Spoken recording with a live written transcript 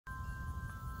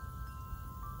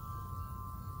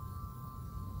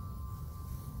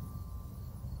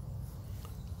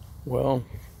Well,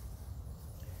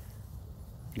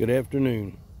 good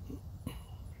afternoon.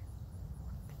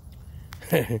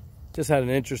 Just had an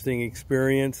interesting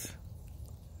experience.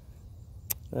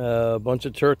 A bunch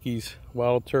of turkeys,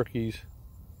 wild turkeys,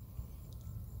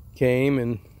 came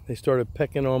and they started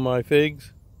pecking on my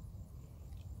figs.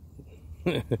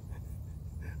 There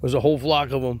was a whole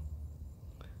flock of them.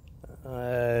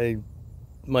 I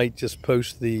might just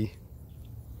post the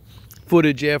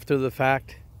footage after the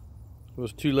fact. It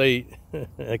was too late.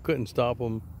 I couldn't stop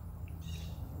them.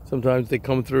 Sometimes they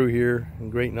come through here in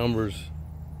great numbers.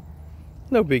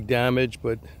 No big damage,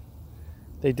 but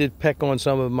they did peck on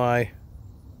some of my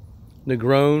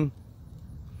Negronne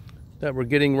that were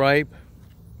getting ripe.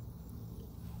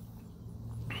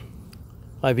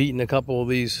 I've eaten a couple of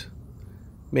these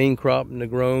main crop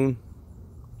Negronne,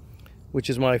 which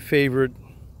is my favorite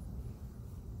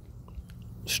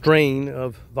strain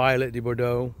of Violet de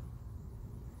Bordeaux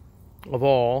of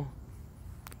all.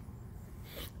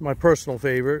 My personal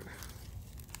favorite.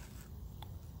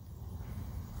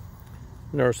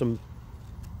 And there are some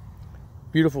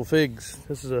beautiful figs.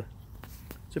 It's a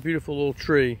beautiful little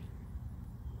tree.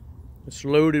 It's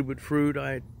loaded with fruit.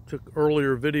 I took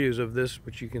earlier videos of this,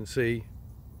 which you can see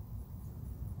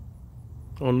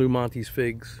on Lou Monte's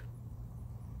figs.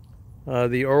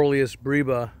 The earliest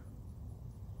Breba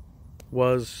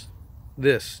was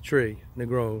this tree,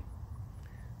 Negronne.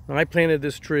 Now, I planted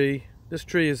this tree. This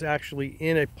tree is actually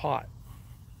in a pot.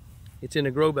 It's in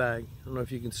a grow bag. I don't know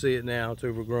if you can see it now. It's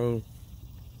overgrown.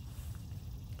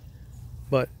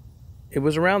 But it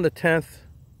was around the 10th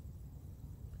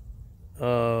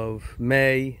of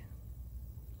May.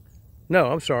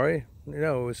 No, I'm sorry.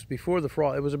 No, it was before the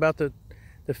frost. It was about the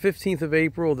 15th of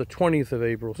April, the 20th of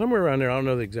April, somewhere around there. I don't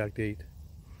know the exact date.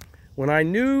 When I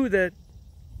knew that,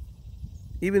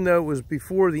 even though it was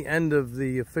before the end of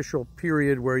the official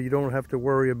period where you don't have to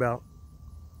worry about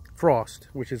frost,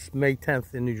 which is May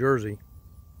 10th in New Jersey,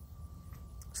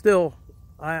 still,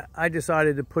 I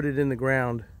decided to put it in the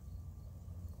ground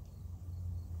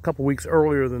a couple weeks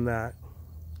earlier than that.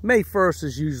 May 1st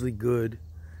is usually good.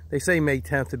 They say May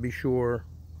 10th to be sure.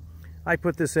 I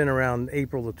put this in around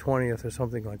April the 20th or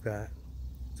something like that.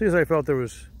 As soon as I felt there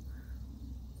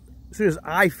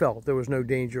was no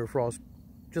danger of frost,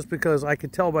 just because I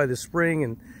could tell by the spring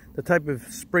and the type of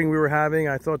spring we were having,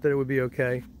 I thought that it would be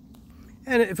okay.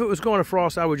 And if it was going to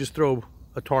frost, I would just throw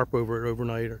a tarp over it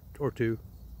overnight or two.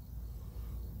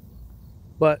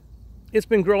 But it's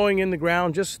been growing in the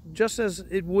ground just as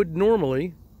it would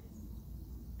normally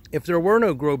if there were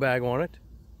no grow bag on it.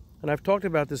 And I've talked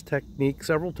about this technique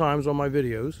several times on my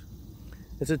videos.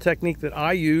 It's a technique that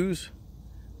I use,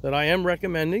 that I am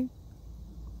recommending.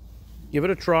 Give it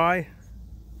a try,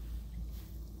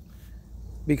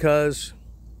 because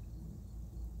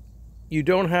you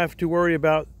don't have to worry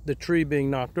about the tree being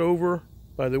knocked over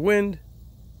by the wind.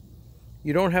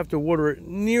 You don't have to water it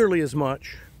nearly as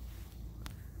much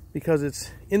because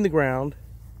it's in the ground.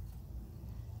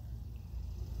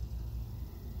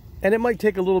 And it might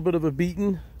take a little bit of a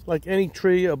beating, like any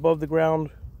tree above the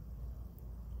ground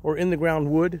or in the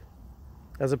ground would,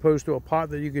 as opposed to a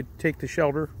pot that you could take to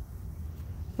shelter.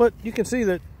 But you can see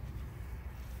that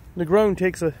Negronne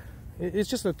takes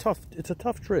it's a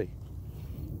tough tree.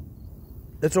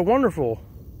 It's a wonderful,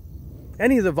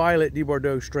 any of the Violet de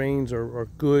Bordeaux strains are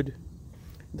good.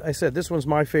 I said this one's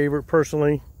my favorite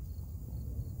personally.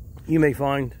 You may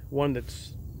find one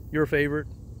that's your favorite,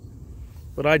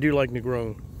 but I do like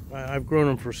Negronne. I've grown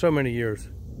them for so many years.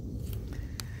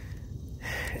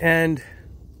 And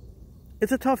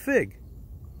it's a tough fig.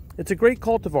 It's a great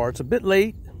cultivar. It's a bit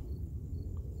late.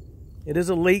 It is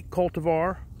a late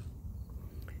cultivar.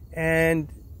 And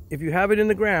if you have it in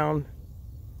the ground,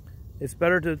 it's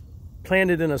better to plant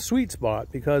it in a sweet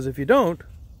spot, because if you don't,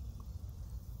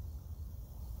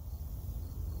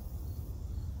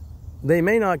 they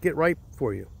may not get ripe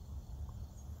for you.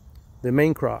 The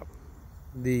main crop.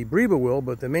 The Breba will,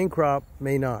 but the main crop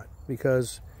may not,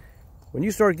 because when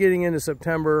you start getting into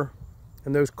September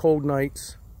and those cold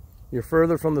nights, you're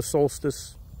further from the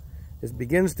solstice, it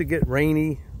begins to get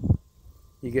rainy,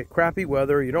 you get crappy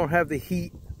weather, you don't have the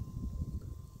heat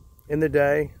in the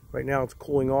day. Right now it's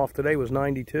cooling off. Today was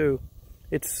 92.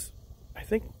 It's, I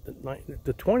think,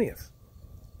 the 20th.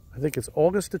 I think it's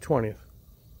August the 20th.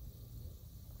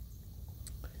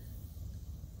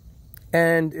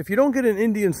 And if you don't get an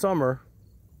Indian summer,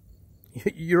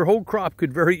 your whole crop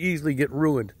could very easily get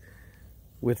ruined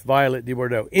with Violet de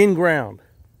Bordeaux in ground.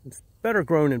 It's better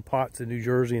grown in pots in New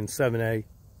Jersey in 7A.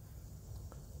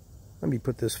 Let me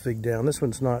put this fig down. This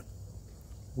one's not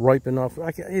ripe enough.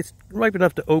 It's ripe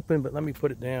enough to open, but let me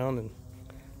put it down, and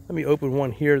let me open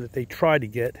one here that they tried to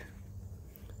get.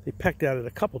 They pecked at it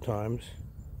a couple times.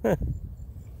 The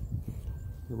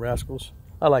rascals.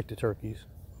 I like the turkeys.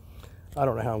 I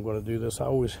don't know how I'm going to do this. I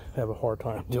always have a hard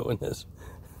time doing this.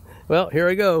 Well, here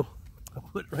I go. I'll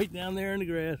put it right down there in the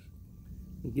grass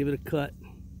and give it a cut.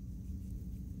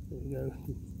 There you go.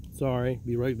 Sorry,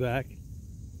 be right back.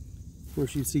 Of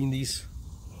course, you've seen these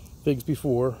figs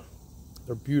before.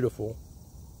 They're beautiful.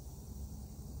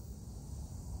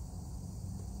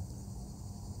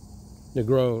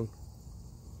 Negronne.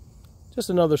 Just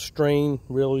another strain,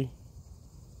 really,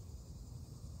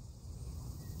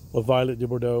 of Violet de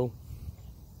Bordeaux.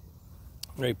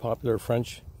 Very popular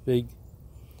French fig,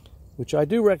 which I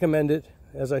do recommend it,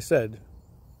 as I said,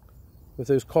 with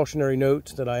those cautionary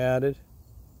notes that I added.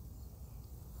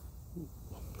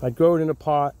 I'd grow it in a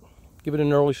pot, give it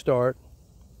an early start.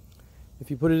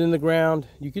 If you put it in the ground,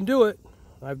 you can do it.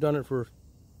 I've done it for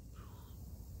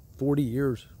 40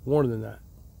 years, more than that.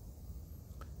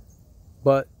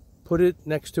 But put it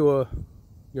next to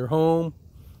your home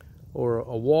or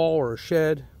a wall or a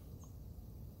shed,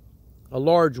 a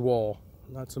large wall,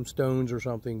 not some stones or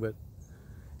something, but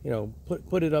you know,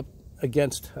 put it up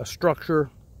against a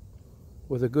structure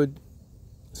with a good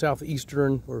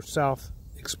southeastern or south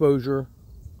exposure,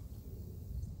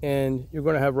 and you're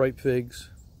going to have ripe figs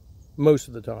most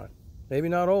of the time. Maybe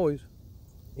not always,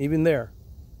 even there.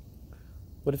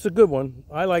 But it's a good one.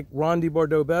 I like Ronde de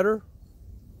Bordeaux better.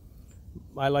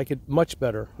 I like it much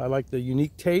better. I like the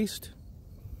unique taste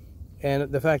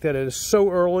and the fact that it is so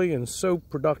early and so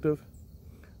productive.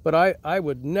 But I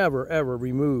would never, ever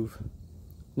remove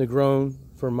Negronne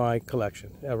from my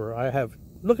collection, ever. I have,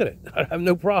 look at it, I have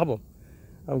no problem.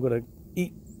 I'm going to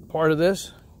eat part of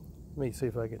this. Let me see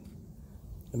if I can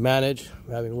manage.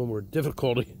 I'm having a little more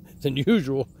difficulty than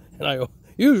usual, and I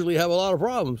usually have a lot of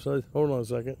problems. So hold on a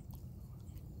second.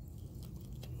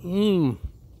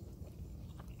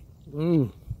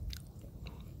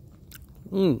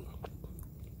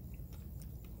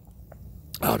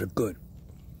 Oh, they're good.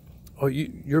 Oh,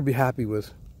 you'll be happy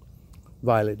with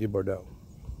Violet de Bordeaux.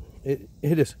 It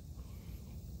is.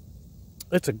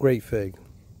 It's a great fig.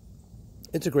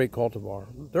 It's a great cultivar.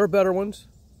 There are better ones.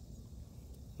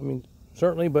 I mean,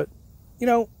 certainly, but you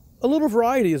know, a little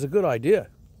variety is a good idea.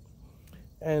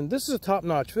 And this is a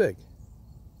top-notch fig.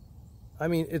 I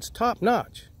mean, it's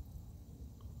top-notch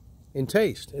in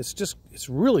taste. It's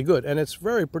really good, and it's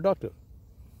very productive.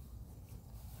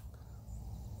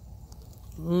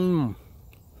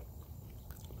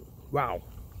 Wow.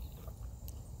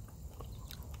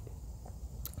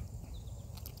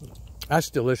 That's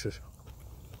delicious.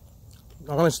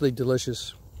 Honestly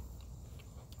delicious.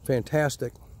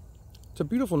 Fantastic. It's a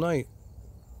beautiful night.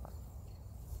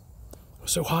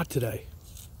 It's so hot today.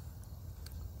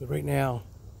 But right now,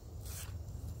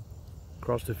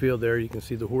 across the field there, you can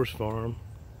see the horse farm.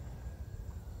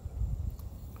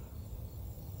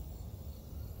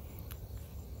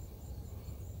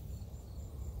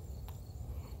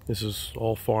 This is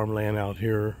all farmland out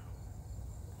here.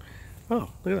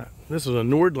 Oh, look at that. This is a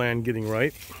Nordland getting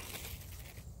ripe.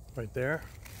 Right there.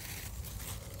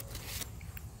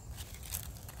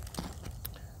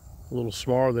 A little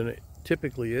smaller than it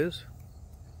typically is.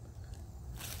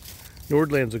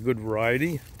 Nordland's a good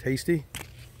variety, tasty.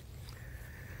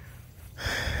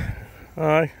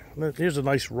 Here's a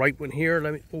nice ripe one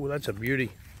here. Oh, that's a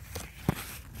beauty.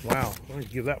 Wow, let me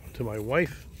give that one to my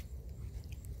wife.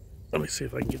 Let me see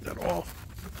if I can get that off.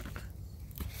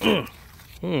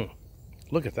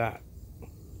 Look at that.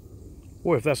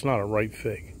 Boy, if that's not a ripe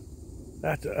fig.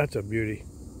 That's a beauty.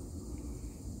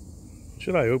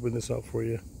 Should I open this up for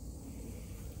you?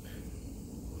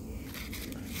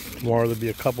 Tomorrow there'll be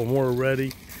a couple more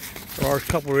ready. There are a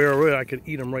couple here already. I could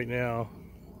eat them right now.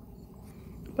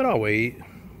 But I'll wait.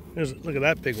 Look at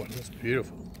that big one. That's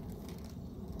beautiful.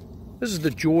 This is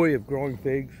the joy of growing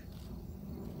figs.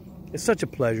 It's such a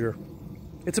pleasure.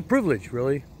 It's a privilege,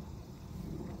 really.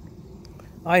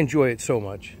 I enjoy it so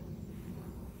much.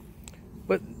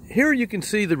 But here you can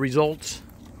see the results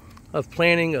of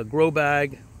planting a grow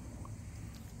bag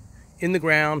in the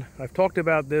ground. I've talked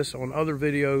about this on other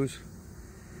videos.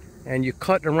 And you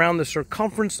cut around the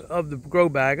circumference of the grow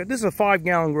bag. This is a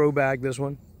 5-gallon grow bag, this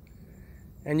one.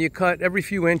 And you cut every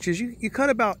few inches. You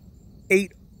cut about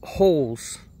 8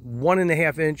 holes,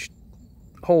 1.5-inch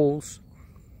holes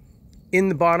in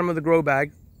the bottom of the grow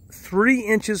bag, 3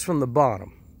 inches from the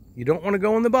bottom. You don't want to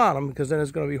go in the bottom because then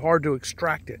it's going to be hard to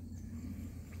extract it.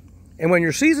 And when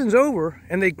your season's over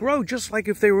and they grow just like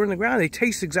if they were in the ground, they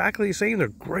taste exactly the same. They're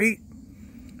great.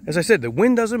 As I said, the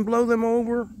wind doesn't blow them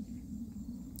over.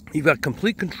 You've got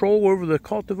complete control over the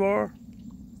cultivar.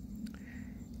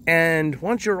 And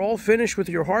once you're all finished with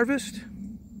your harvest,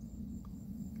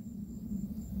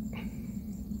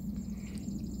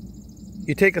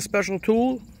 You take a special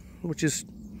tool, which is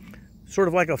sort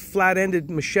of like a flat-ended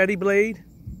machete blade,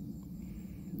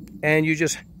 and you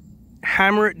just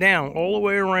hammer it down all the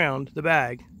way around the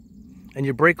bag, and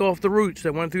you break off the roots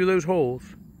that went through those holes,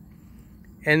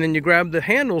 and then you grab the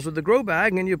handles of the grow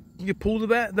bag and you pull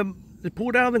pull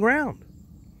it out of the ground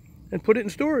and put it in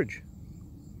storage.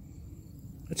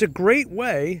 It's a great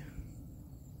way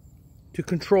to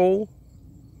control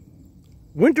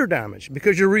winter damage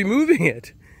because you're removing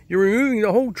it. You're removing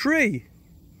the whole tree.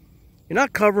 You're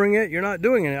not covering it. You're not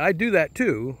doing it. I do that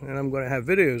too, and I'm going to have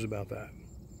videos about that.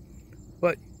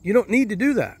 But you don't need to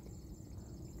do that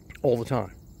all the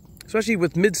time, especially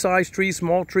with mid-sized trees,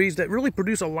 small trees that really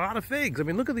produce a lot of figs. I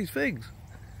mean, look at these figs,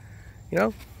 you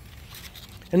know,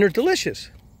 and they're delicious,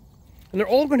 and they're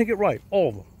all going to get ripe, all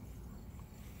of them.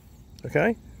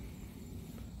 Okay,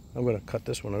 I'm going to cut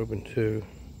this one open too.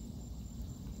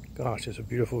 Gosh, it's a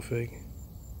beautiful fig.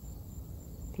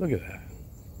 Look at that.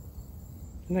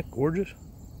 Isn't that gorgeous?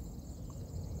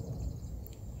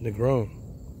 Negronne.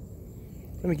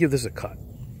 Let me give this a cut.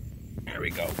 There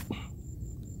we go.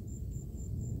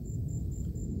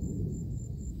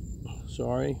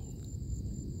 Sorry.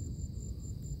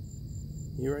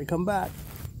 Here I come back.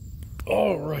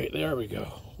 All right, there we go.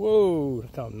 Whoa,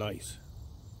 look how nice.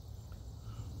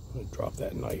 I'm gonna drop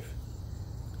that knife.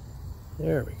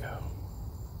 There we go.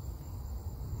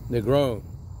 Negronne.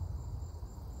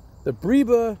 The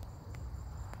Breba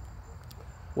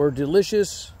were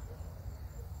delicious.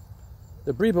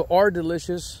 The Breba are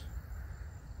delicious.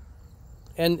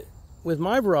 And with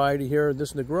my variety here,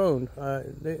 this Negronne,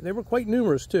 they were quite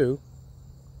numerous too.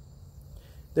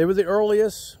 They were the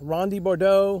earliest. Ronde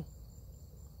Bordeaux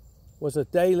was a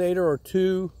day later or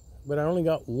two, but I only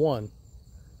got one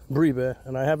Breba,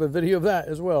 and I have a video of that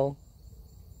as well.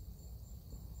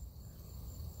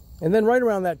 And then right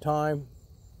around that time,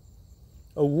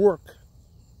 O'Rourke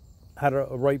had a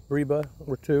ripe Breba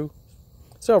or two,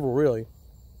 several really.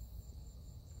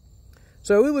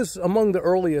 So it was among the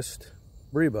earliest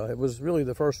Breba. It was really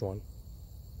the first one.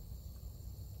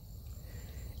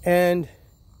 And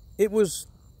it was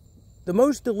the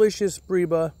most delicious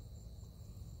Breba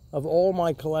of all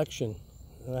my collection.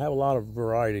 And I have a lot of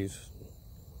varieties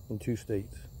in 2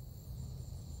 states.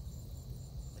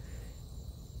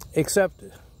 Except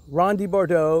Ronde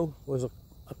Bordeaux was a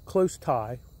close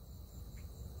tie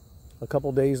a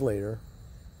couple days later.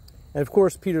 And of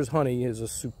course, Peter's Honey is a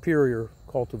superior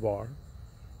cultivar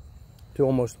to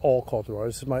almost all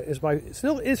cultivars.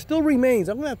 It still remains.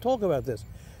 I'm going to have to talk about this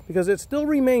because it still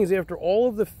remains after all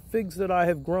of the figs that I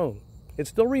have grown. It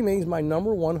still remains my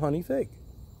 #1 honey fig.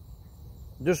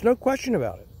 There's no question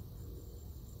about it.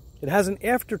 It has an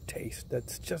aftertaste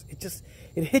that's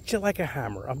it hits you like a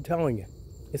hammer. I'm telling you,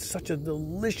 it's such a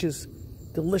delicious,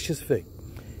 delicious fig,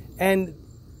 and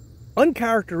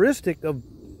uncharacteristic of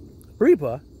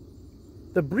Breba.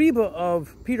 The Breba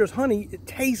of Peter's Honey, it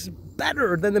tastes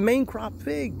better than the main crop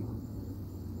fig,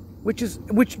 which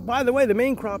by the way, the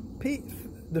main crop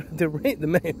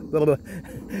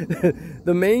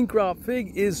the main crop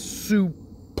fig is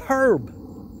superb.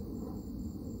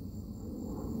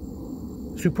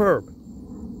 Superb.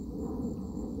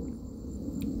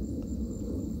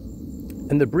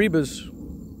 And the Brebas,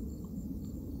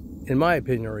 in my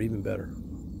opinion, are even better.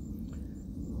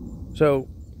 So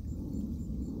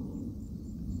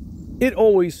it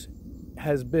always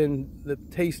has been the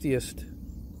tastiest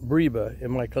Breba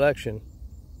in my collection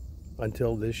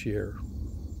until this year.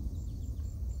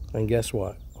 And guess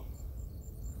what?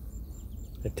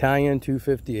 Italian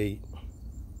 258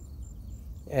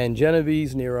 and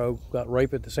Genovese Nero got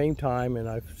ripe at the same time, and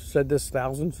I've said this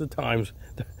thousands of times.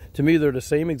 To me, they're the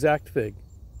same exact fig.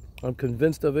 I'm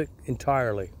convinced of it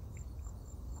entirely.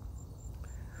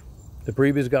 The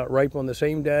Brebas got ripe on the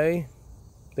same day.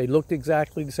 They looked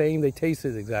exactly the same. They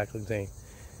tasted exactly the same.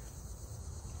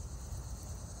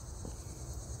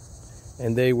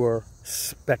 And they were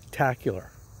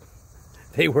spectacular.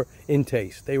 They were in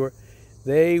taste. They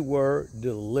were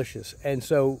delicious. And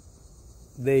so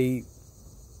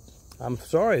I'm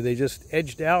sorry, they just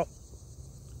edged out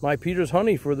my Peter's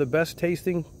Honey for the best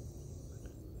tasting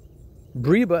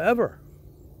Breba ever.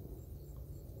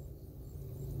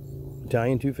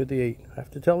 Italian 258. I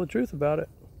have to tell the truth about it.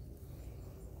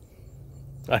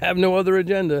 I have no other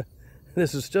agenda.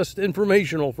 This is just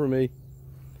informational for me.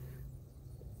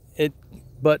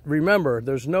 But remember,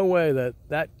 there's no way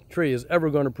that tree is ever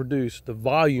going to produce the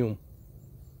volume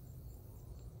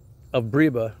of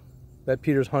Breba that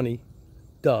Peter's Honey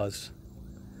does.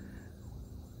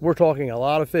 We're talking a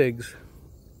lot of figs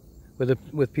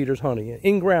with Peter's Honey.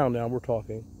 In ground now we're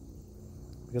talking.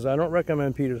 Because I don't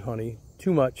recommend Peter's Honey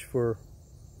too much for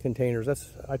containers.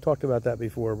 I talked about that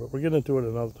before, but we're getting into it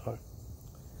another time.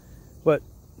 But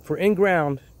for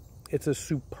in-ground, it's a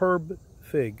superb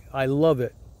fig. I love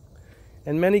it.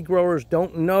 And many growers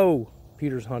don't know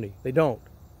Peter's honey. They don't.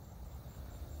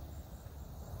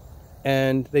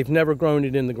 And they've never grown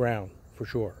it in the ground, for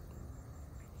sure.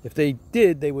 If they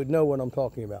did, they would know what I'm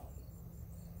talking about.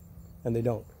 And they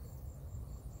don't.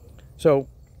 So,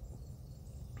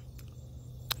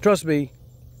 trust me,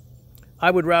 I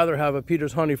would rather have a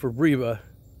Peter's honey for Breva,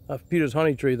 a Peter's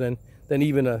honey tree, than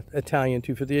even an Italian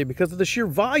 258 because of the sheer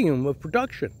volume of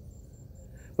production.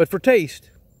 But for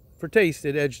taste,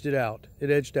 it edged it out.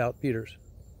 It edged out Peter's.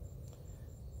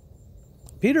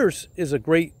 Peter's is a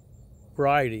great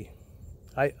variety.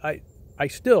 I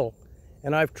still,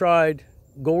 and I've tried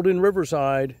Golden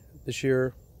Riverside this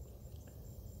year.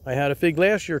 I had a fig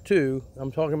last year too.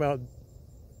 I'm talking about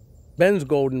Ben's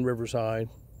Golden Riverside.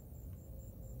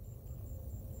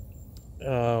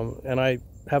 And I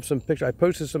have some pictures. I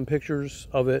posted some pictures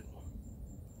of it.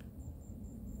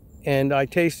 And I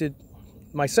tasted,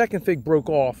 my second fig broke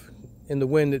off in the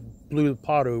wind that blew the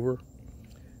pot over.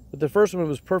 But the first one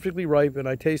was perfectly ripe and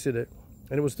I tasted it.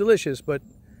 And it was delicious, but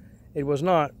it was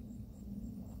not,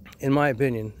 in my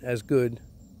opinion, as good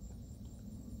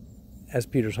as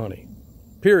Peter's honey.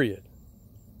 Period.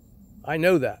 I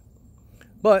know that.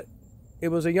 But it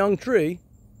was a young tree.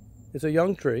 It's a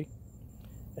young tree.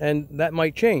 And that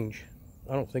might change.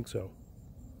 I don't think so.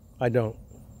 I don't.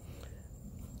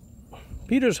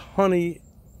 Peter's honey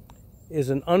is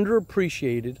an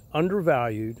underappreciated,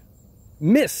 undervalued,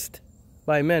 missed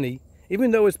by many,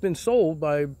 even though it's been sold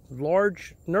by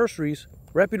large nurseries,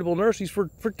 reputable nurseries for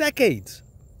decades.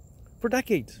 For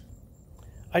decades.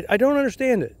 I don't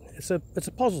understand it. It's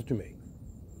a puzzle to me.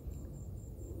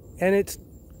 And it's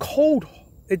cold.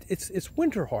 It's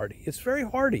winter hardy. It's very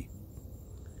hardy.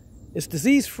 It's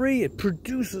disease free. It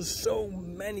produces so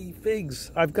many figs.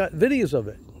 I've got videos of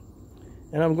it.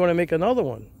 And I'm going to make another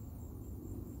one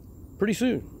pretty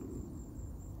soon.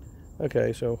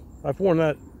 Okay, so I've worn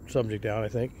that subject down, I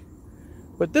think.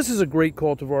 But this is a great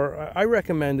cultivar. I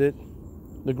recommend it.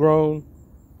 Negronne.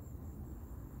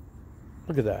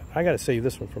 Look at that. I got to save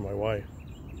this one for my wife.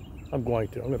 I'm going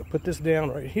to. I'm going to put this down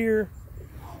right here.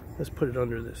 Let's put it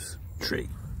under this tree.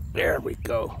 There we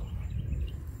go.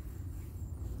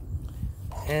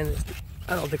 And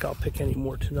I don't think I'll pick any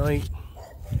more tonight.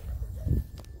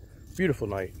 Beautiful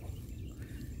night.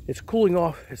 It's cooling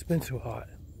off. It's been so hot.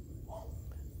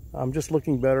 I'm just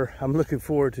looking better. I'm looking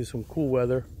forward to some cool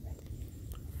weather.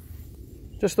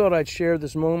 Just thought I'd share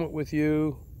this moment with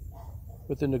you,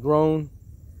 with the Negronne,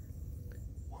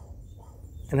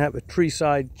 and have a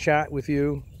tree-side chat with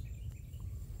you.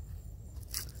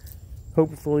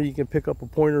 Hopefully you can pick up a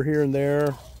pointer here and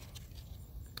there.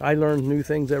 I learn new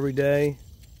things every day.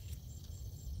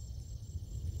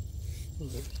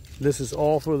 This is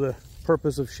all for the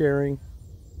purpose of sharing.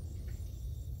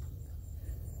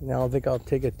 Now I think I'll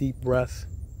take a deep breath.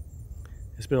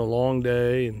 It's been a long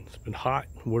day and it's been hot,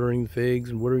 watering the figs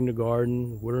and watering the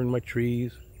garden, watering my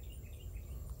trees.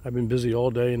 I've been busy all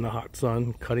day in the hot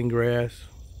sun, cutting grass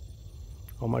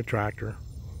on my tractor.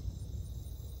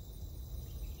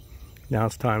 Now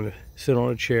it's time to sit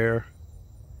on a chair,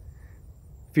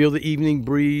 feel the evening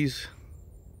breeze,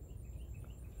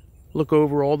 look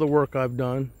over all the work I've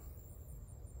done,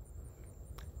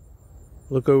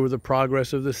 look over the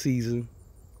progress of the season,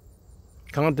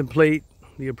 contemplate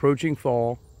the approaching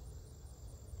fall,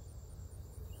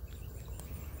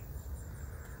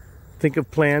 think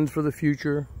of plans for the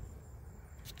future,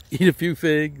 eat a few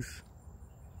figs,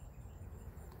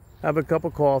 have a cup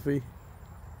of coffee,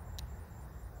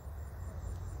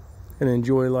 and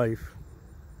enjoy life,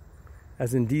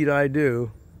 as indeed I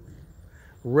do,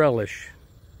 relish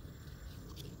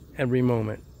every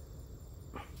moment.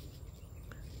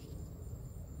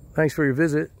 Thanks for your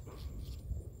visit.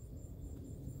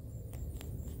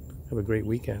 Have a great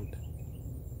weekend.